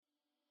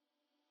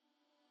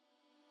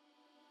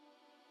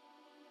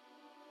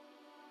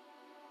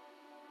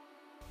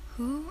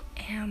Who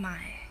am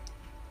I?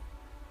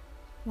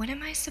 What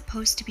am I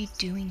supposed to be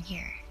doing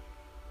here?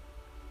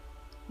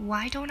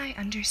 Why don't I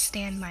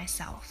understand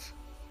myself?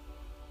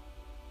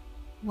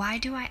 Why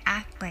do I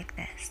act like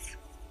this?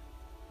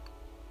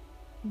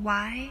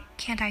 Why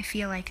can't I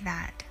feel like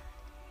that?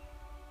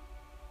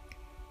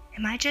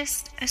 Am I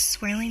just a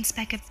swirling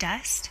speck of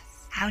dust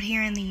out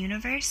here in the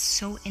universe,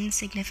 so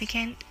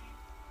insignificant,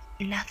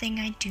 nothing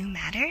I do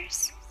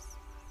matters?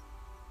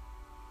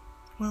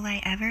 Will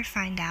I ever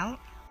find out?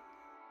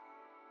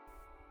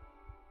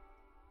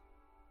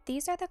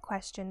 These are the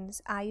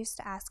questions I used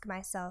to ask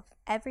myself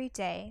every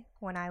day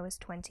when I was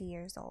 20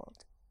 years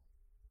old.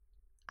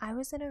 I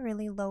was in a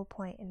really low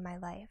point in my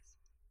life.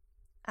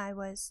 I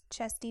was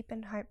chest deep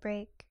in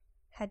heartbreak,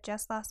 had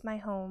just lost my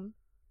home,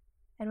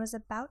 and was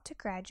about to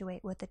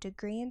graduate with a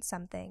degree in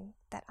something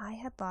that I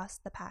had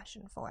lost the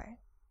passion for.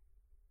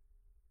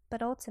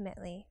 But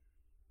ultimately,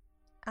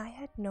 I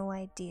had no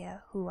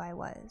idea who I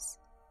was.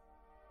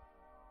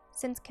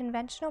 Since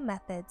conventional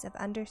methods of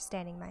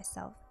understanding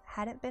myself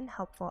hadn't been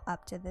helpful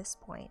up to this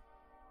point,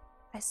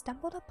 I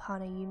stumbled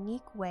upon a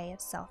unique way of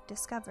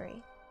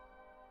self-discovery: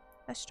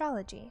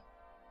 astrology.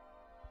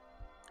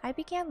 I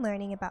began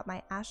learning about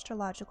my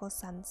astrological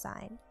sun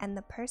sign and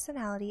the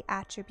personality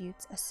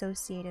attributes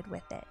associated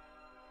with it.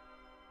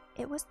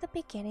 It was the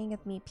beginning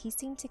of me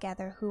piecing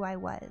together who I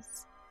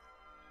was.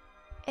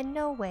 In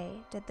no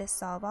way did this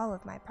solve all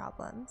of my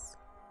problems,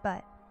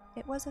 but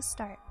it was a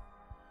start.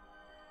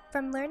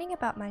 From learning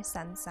about my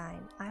sun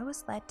sign, I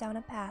was led down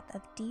a path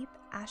of deep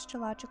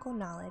astrological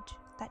knowledge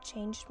that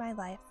changed my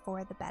life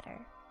for the better.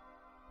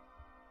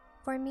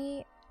 For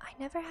me, I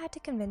never had to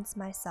convince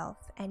myself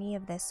any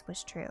of this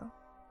was true.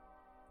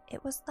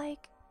 It was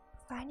like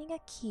finding a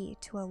key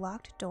to a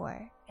locked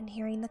door and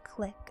hearing the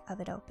click of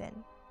it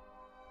open.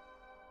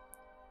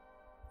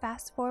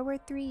 Fast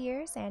forward 3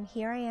 years and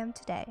here I am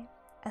today,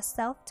 a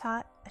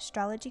self-taught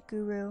astrology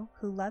guru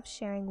who loves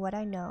sharing what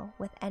I know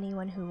with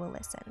anyone who will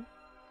listen.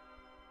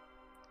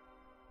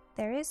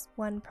 There is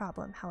one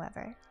problem,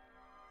 however.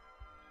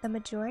 The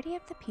majority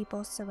of the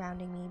people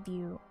surrounding me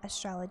view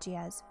astrology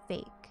as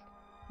fake,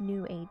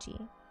 new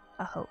agey,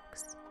 a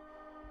hoax.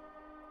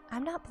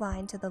 I'm not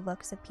blind to the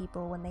looks of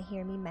people when they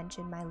hear me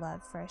mention my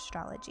love for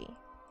astrology.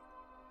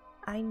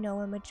 I know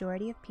a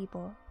majority of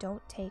people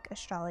don't take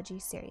astrology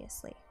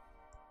seriously.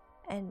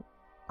 And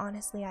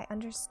honestly, I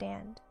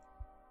understand.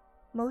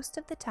 Most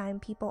of the time,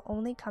 people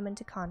only come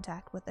into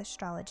contact with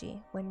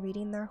astrology when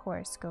reading their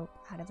horoscope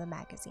out of a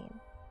magazine.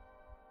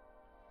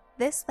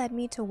 This led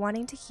me to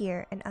wanting to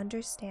hear and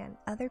understand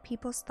other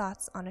people's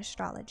thoughts on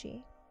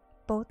astrology,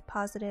 both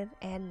positive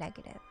and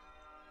negative.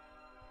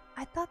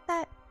 I thought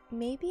that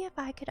maybe if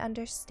I could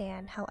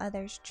understand how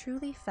others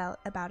truly felt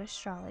about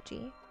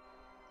astrology,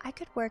 I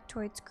could work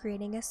towards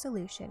creating a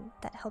solution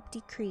that helped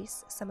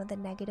decrease some of the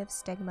negative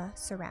stigma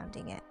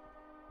surrounding it.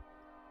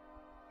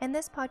 In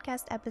this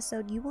podcast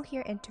episode, you will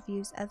hear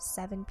interviews of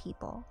 7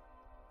 people,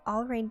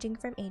 all ranging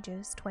from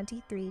ages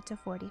 23 to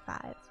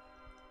 45.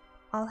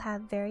 All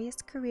have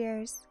various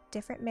careers,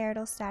 different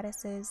marital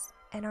statuses,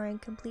 and are in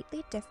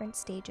completely different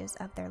stages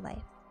of their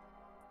life.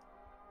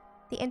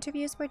 The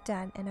interviews were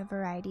done in a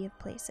variety of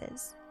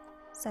places,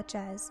 such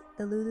as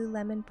the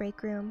Lululemon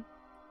break room,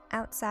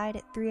 outside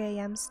at 3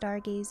 a.m.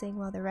 stargazing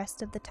while the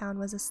rest of the town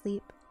was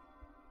asleep,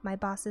 my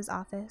boss's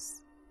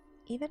office,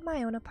 even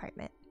my own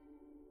apartment.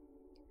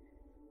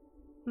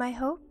 My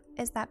hope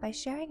is that by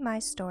sharing my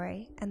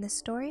story and the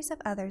stories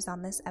of others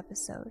on this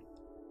episode,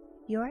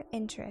 your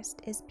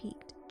interest is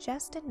piqued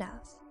just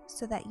enough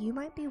so that you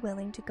might be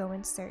willing to go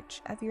in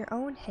search of your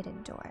own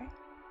hidden door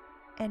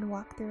and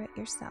walk through it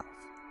yourself.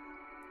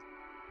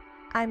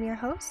 I'm your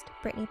host,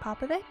 Brittany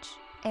Popovich,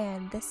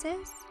 and this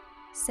is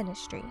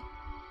Synastry.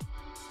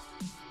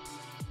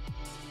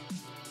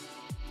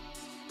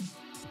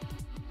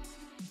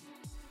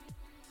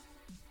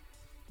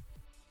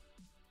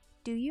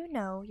 Do you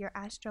know your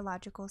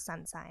astrological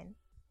sun sign?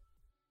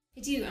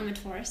 I do. I'm a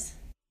Taurus.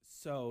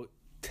 So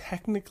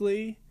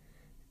technically,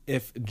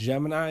 if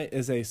Gemini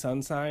is a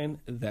sun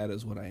sign, that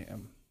is what I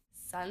am.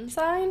 Sun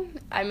sign?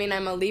 I mean,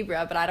 I'm a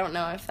Libra, but I don't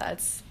know if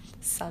that's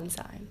sun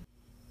sign.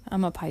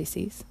 I'm a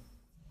Pisces.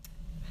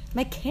 I'm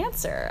a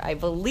Cancer, I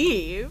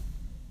believe.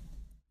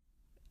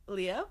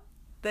 Leo?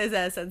 There's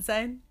a sun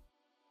sign.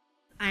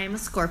 I am a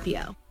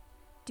Scorpio.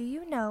 Do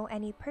you know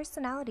any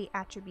personality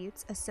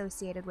attributes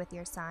associated with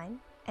your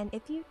sign? And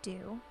if you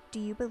do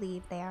you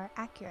believe they are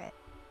accurate?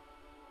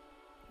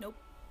 Nope.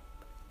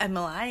 I'm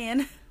a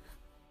Lion.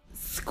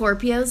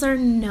 Scorpios are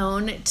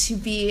known to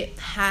be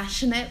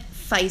passionate,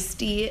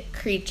 feisty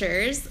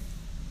creatures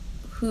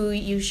who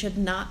you should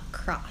not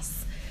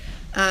cross.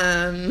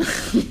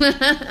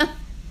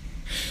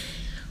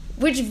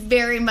 Which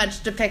very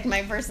much depict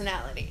my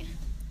personality.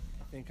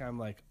 I think I'm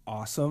like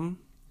awesome.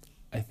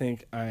 I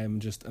think I'm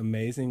just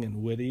amazing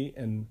and witty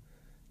and,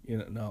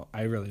 no,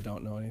 I really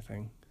don't know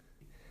anything.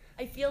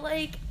 I feel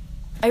like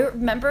I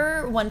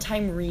remember one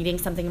time reading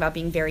something about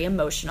being very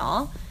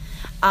emotional,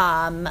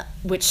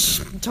 which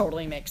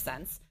totally makes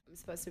sense. I'm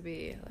supposed to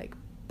be like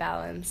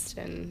balanced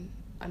and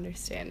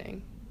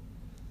understanding.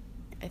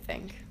 I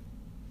think.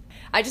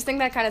 I just think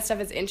that kind of stuff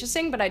is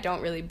interesting, but I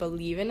don't really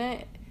believe in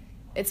it.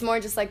 It's more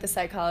just like the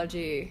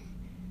psychology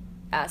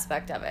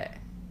aspect of it,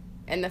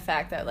 and the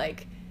fact that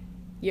like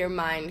your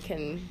mind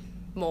can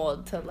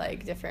mold to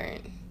like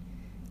different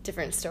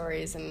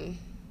stories and,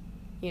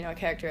 you know,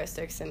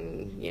 characteristics,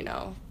 and, you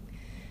know,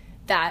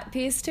 that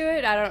piece to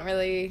it. I don't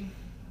really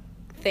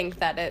think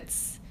that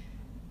it's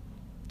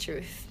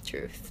truth,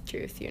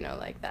 you know,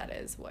 like that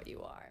is what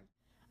you are.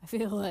 I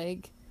feel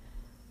like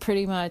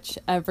pretty much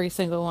every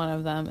single one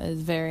of them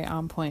is very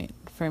on point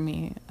for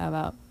me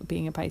about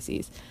being a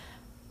Pisces.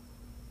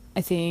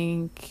 I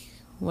think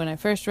when I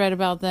first read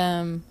about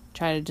them,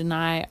 try to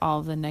deny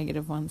all the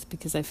negative ones,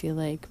 because I feel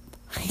like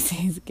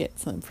Pisces get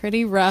some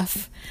pretty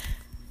rough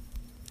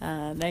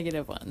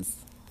negative ones.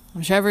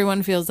 I'm sure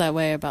everyone feels that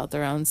way about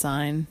their own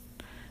sign,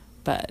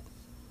 but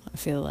I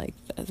feel like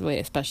that's the way,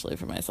 especially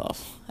for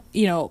myself.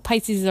 You know,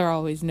 Pisces are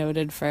always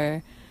noted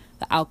for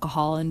the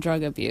alcohol and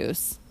drug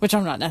abuse, which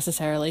I'm not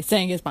necessarily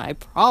saying is my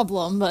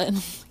problem, but,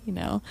 you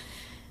know.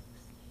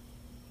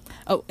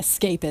 Oh,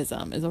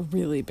 escapism is a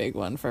really big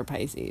one for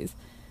Pisces.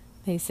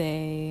 They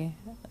say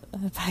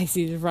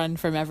Pisces run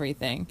from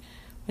everything,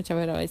 which I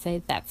would always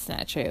say that's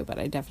not true, but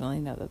I definitely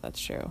know that that's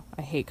true.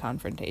 I hate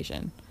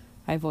confrontation.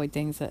 I avoid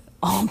things at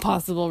all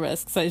possible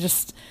risks. I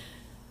just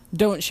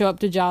don't show up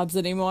to jobs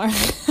anymore.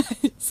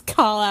 I just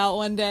call out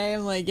one day.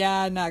 I'm like,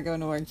 yeah, I'm not going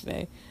to work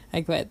today.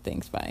 I quit.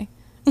 Thanks, bye.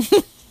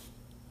 It's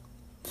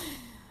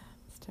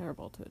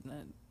terrible to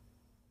admit.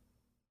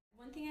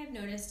 One thing I've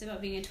noticed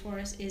about being a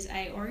Taurus is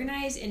I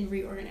organize and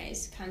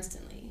reorganize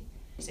constantly.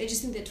 So I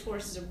just think that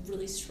Taurus is a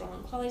really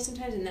strong quality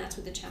sometimes, and that's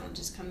where the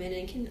challenges come in,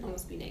 and it can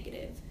almost be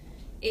negative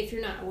if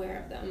you're not aware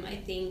of them. I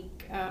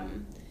think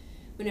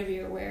whenever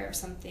you're aware of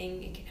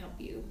something, it can help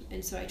you,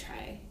 and so I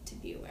try to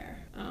be aware.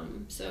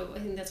 So I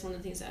think that's one of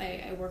the things that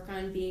I work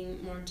on,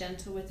 being more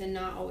gentle with and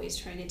not always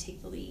trying to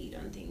take the lead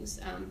on things,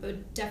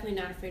 but definitely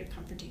not afraid of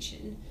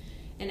confrontation.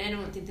 And I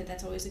don't think that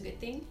that's always a good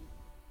thing.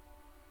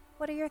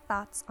 What are your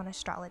thoughts on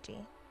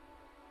astrology?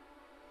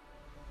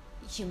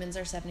 Humans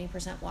are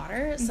 70%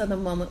 water, so the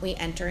moment we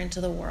enter into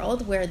the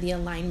world where the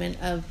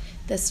alignment of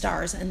the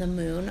stars and the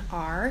moon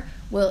are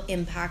will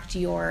impact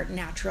your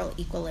natural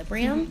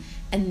equilibrium,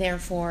 and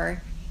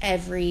therefore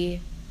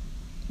every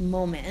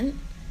moment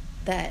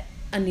that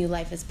a new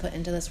life is put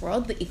into this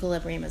world, the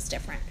equilibrium is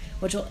different,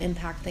 which will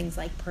impact things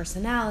like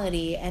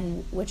personality,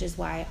 and which is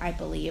why I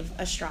believe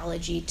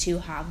astrology to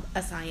have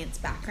a science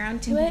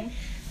background to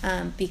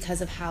it,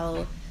 because of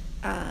how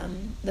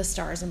the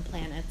stars and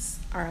planets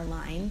are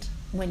aligned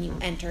when you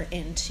enter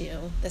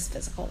into this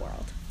physical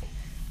world.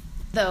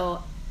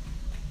 Though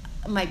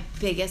my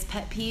biggest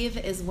pet peeve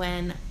is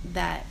when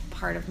that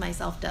part of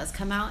myself does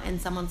come out and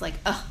someone's like,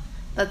 oh,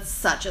 that's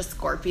such a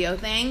Scorpio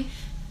thing.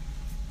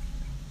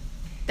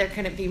 There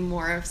couldn't be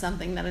more of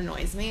something that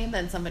annoys me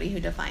than somebody who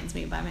defines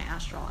me by my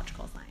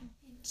astrological sign.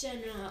 In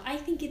general, I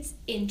think it's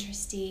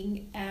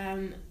interesting.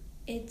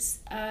 It's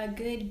a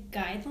good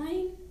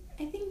guideline,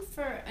 I think,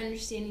 for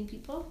understanding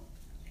people.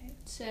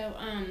 So,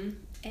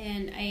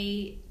 and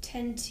I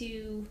tend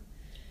to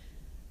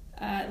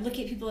look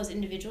at people as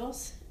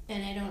individuals,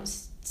 and I don't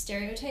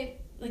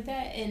stereotype like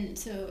that, and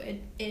so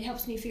it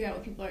helps me figure out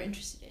what people are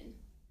interested in.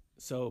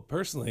 So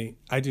personally,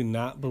 I do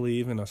not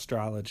believe in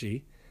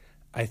astrology.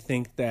 I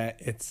think that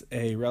it's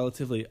a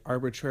relatively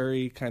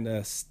arbitrary kind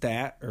of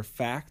stat or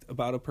fact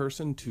about a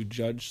person to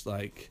judge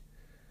like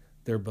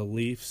their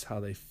beliefs, how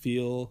they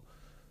feel.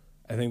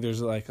 I think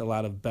there's like a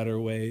lot of better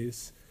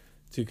ways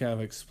to kind of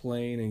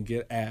explain and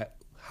get at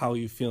how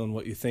you feel and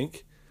what you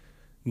think.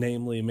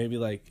 Namely, maybe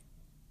like,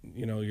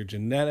 you know, your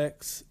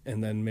genetics,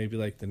 and then maybe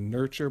like the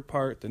nurture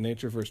part, the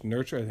nature versus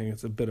nurture. I think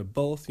it's a bit of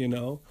both, you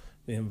know.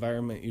 The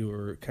environment you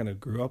were kind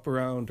of grew up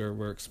around or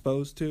were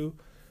exposed to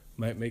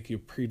might make you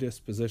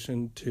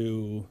predispositioned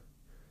to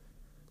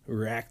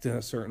react in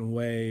a certain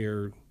way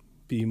or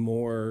be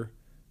more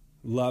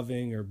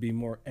loving or be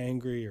more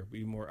angry or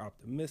be more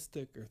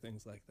optimistic or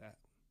things like that.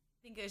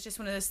 I think it was just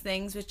one of those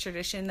things with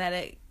tradition that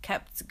it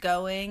kept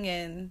going,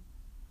 and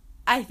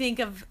I think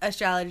of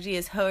astrology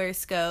as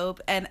horoscope,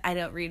 and I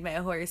don't read my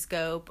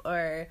horoscope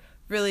or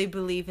really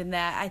believe in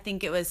that. I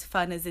think it was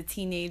fun as a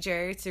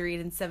teenager to read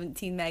in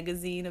 17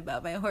 magazine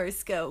about my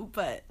horoscope,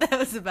 but that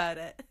was about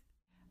it.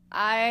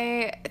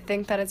 I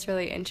think that it's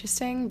really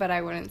interesting, but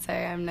I wouldn't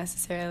say I'm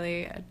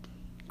necessarily a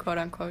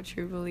quote-unquote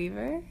true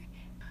believer.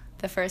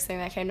 The first thing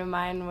that came to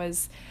mind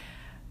was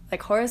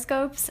like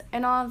horoscopes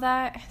and all of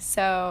that.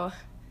 So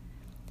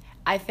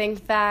I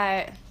think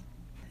that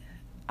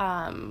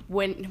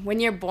when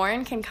you're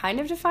born can kind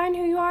of define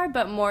who you are,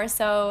 but more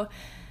so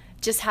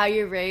just how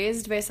you're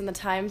raised based on the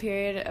time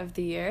period of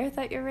the year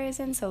that you're raised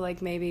in. So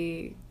like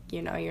maybe,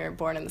 you know, you're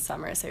born in the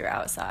summer, so you're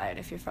outside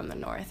if you're from the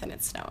north and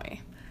it's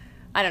snowy.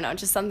 I don't know,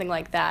 just something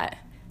like that.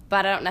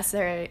 But I don't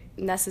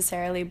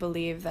necessarily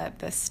believe that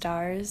the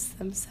stars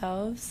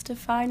themselves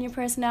define your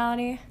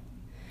personality.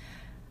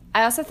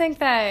 I also think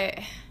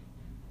that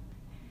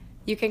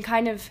you can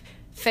kind of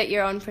fit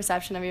your own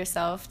perception of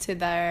yourself to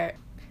their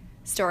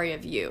story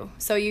of you.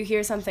 So you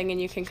hear something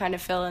and you can kind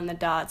of fill in the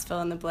dots,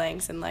 fill in the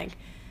blanks, and like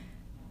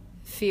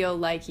feel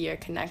like you're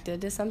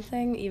connected to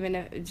something, even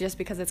if just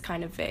because it's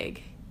kind of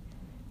vague.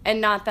 And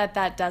not that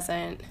that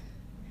doesn't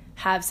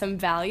have some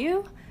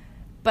value,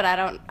 but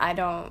I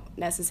don't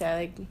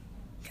necessarily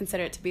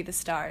consider it to be the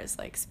stars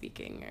like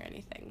speaking or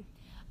anything.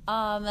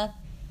 To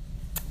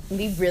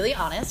be really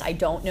honest, I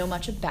don't know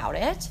much about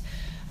it.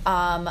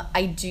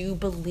 I do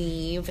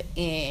believe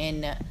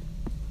in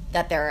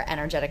that there are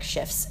energetic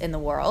shifts in the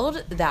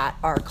world that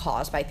are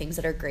caused by things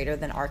that are greater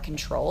than our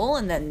control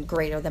and then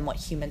greater than what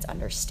humans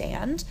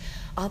understand.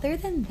 Other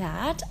than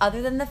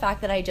the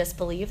fact that I just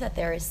believe that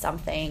there's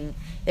something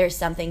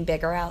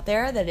bigger out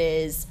there that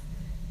is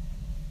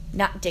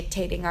not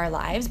dictating our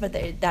lives, but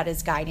that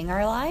is guiding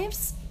our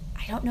lives,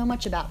 I don't know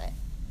much about it.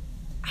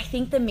 I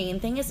think the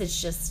main thing is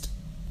it's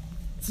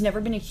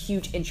never been a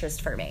huge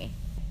interest for me.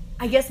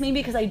 I guess maybe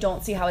because I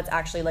don't see how it's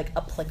actually like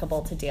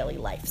applicable to daily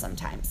life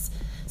sometimes.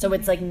 So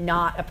it's like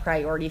not a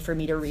priority for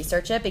me to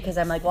research it because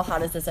I'm like, well, how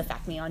does this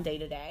affect me on day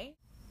to day?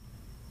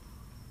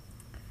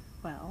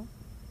 Well,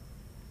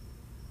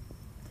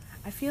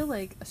 I feel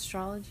like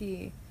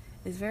astrology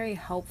is very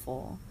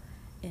helpful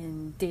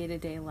in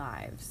day-to-day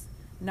lives,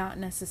 not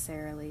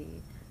necessarily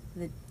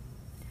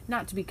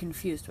not to be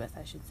confused with,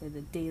 I should say,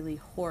 the daily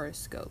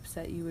horoscopes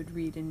that you would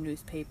read in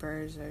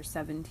newspapers or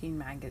 17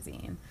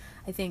 magazine.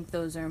 I think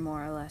those are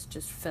more or less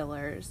just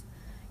fillers,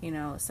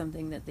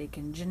 something that they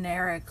can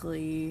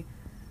generically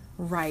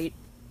write.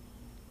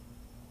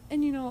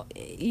 And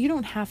you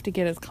don't have to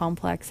get as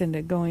complex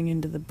into going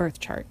into the birth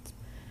charts.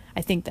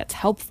 I think that's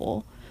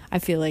helpful. I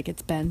feel like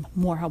it's been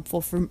more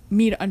helpful for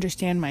me to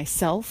understand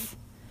myself.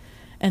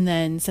 And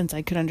then since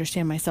I could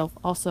understand myself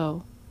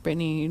also,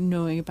 Brittany,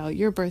 knowing about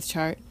your birth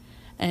chart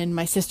and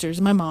my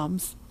sister's, my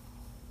mom's,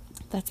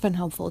 that's been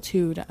helpful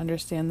too, to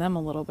understand them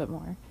a little bit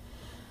more.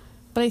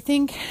 But I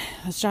think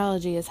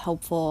astrology is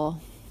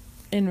helpful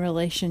in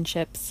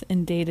relationships,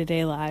 in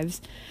day-to-day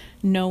lives,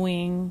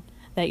 knowing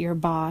that your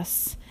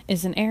boss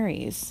is an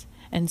Aries,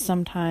 and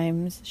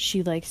sometimes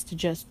she likes to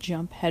just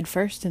jump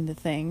headfirst into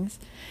things,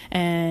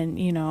 and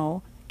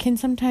can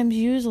sometimes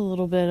use a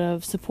little bit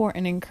of support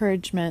and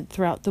encouragement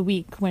throughout the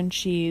week when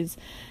she's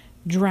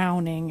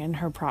drowning in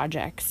her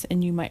projects,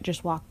 and you might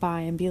just walk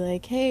by and be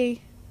like,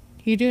 hey,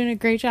 you're doing a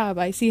great job,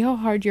 I see how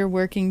hard you're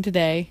working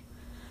today.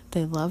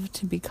 They love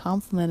to be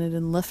complimented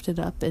and lifted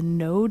up and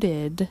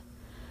noted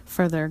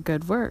for their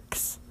good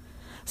works.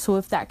 So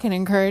if that can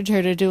encourage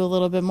her to do a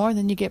little bit more,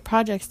 then you get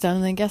projects done,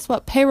 and then guess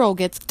what? Payroll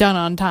gets done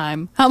on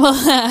time. How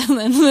about that? And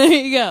then there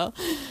you go.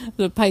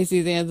 The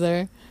Pisces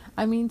answer.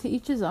 I mean, to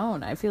each his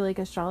own. I feel like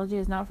astrology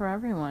is not for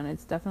everyone.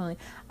 It's definitely,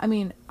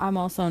 I'm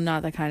also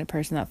not the kind of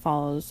person that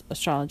follows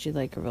astrology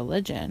like a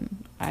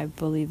religion. I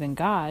believe in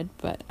God,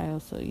 but I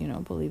also,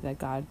 believe that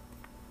God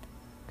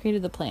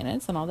created the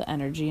planets and all the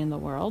energy in the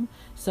world.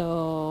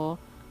 So,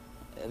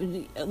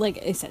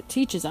 like I said,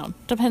 to each his own.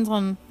 Depends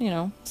on,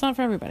 it's not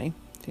for everybody.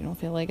 If you don't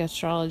feel like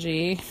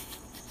astrology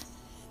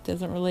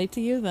doesn't relate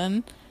to you,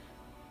 then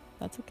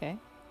that's okay.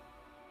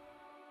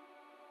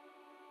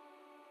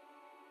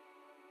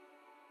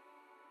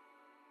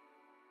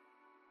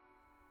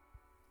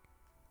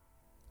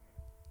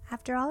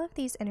 After all of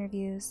these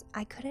interviews,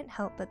 I couldn't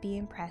help but be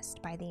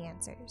impressed by the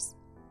answers,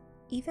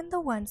 even the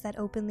ones that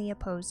openly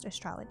opposed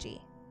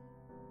astrology.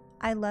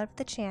 I loved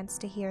the chance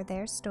to hear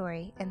their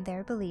story and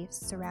their beliefs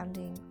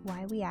surrounding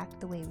why we act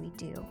the way we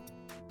do.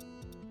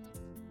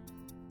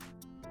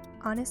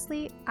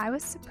 Honestly, I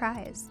was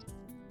surprised.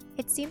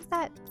 It seems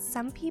that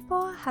some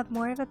people have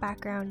more of a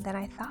background than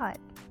I thought,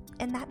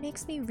 and that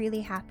makes me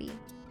really happy.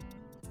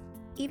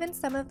 Even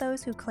some of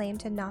those who claim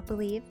to not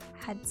believe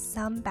had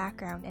some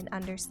background and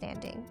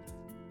understanding.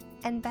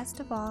 And best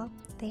of all,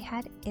 they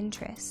had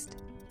interest.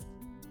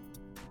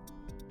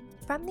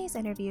 From these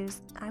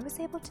interviews, I was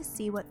able to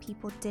see what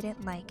people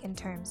didn't like in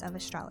terms of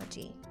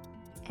astrology.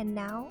 And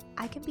now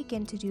I can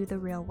begin to do the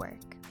real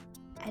work,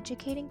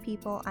 educating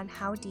people on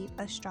how deep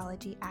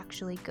astrology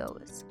actually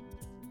goes.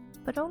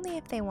 But only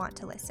if they want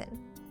to listen.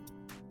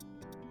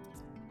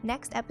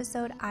 Next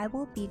episode, I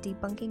will be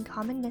debunking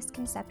common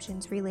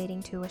misconceptions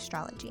relating to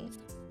astrology,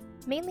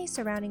 mainly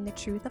surrounding the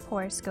truth of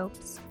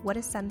horoscopes, what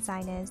a sun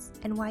sign is,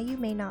 and why you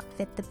may not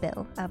fit the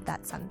bill of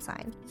that sun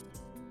sign.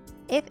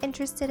 If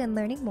interested in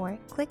learning more,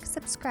 click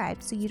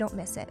subscribe so you don't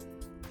miss it.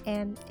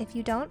 And if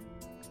you don't,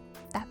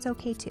 that's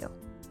okay too.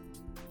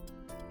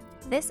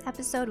 This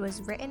episode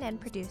was written and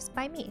produced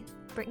by me,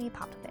 Brittany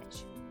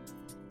Popovich.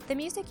 The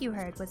music you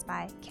heard was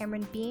by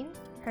Cameron Bean,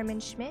 Herman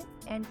Schmidt,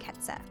 and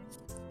Ketsa.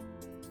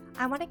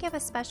 I want to give a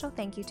special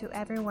thank you to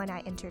everyone I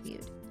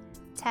interviewed: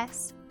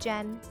 Tess,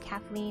 Jen,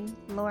 Kathleen,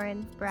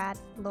 Lauren, Brad,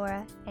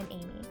 Laura, and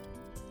Amy.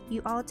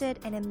 You all did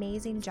an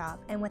amazing job,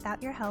 and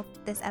without your help,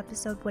 this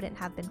episode wouldn't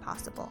have been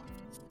possible.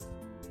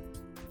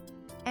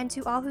 And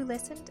to all who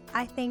listened,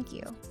 I thank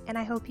you, and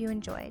I hope you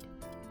enjoyed.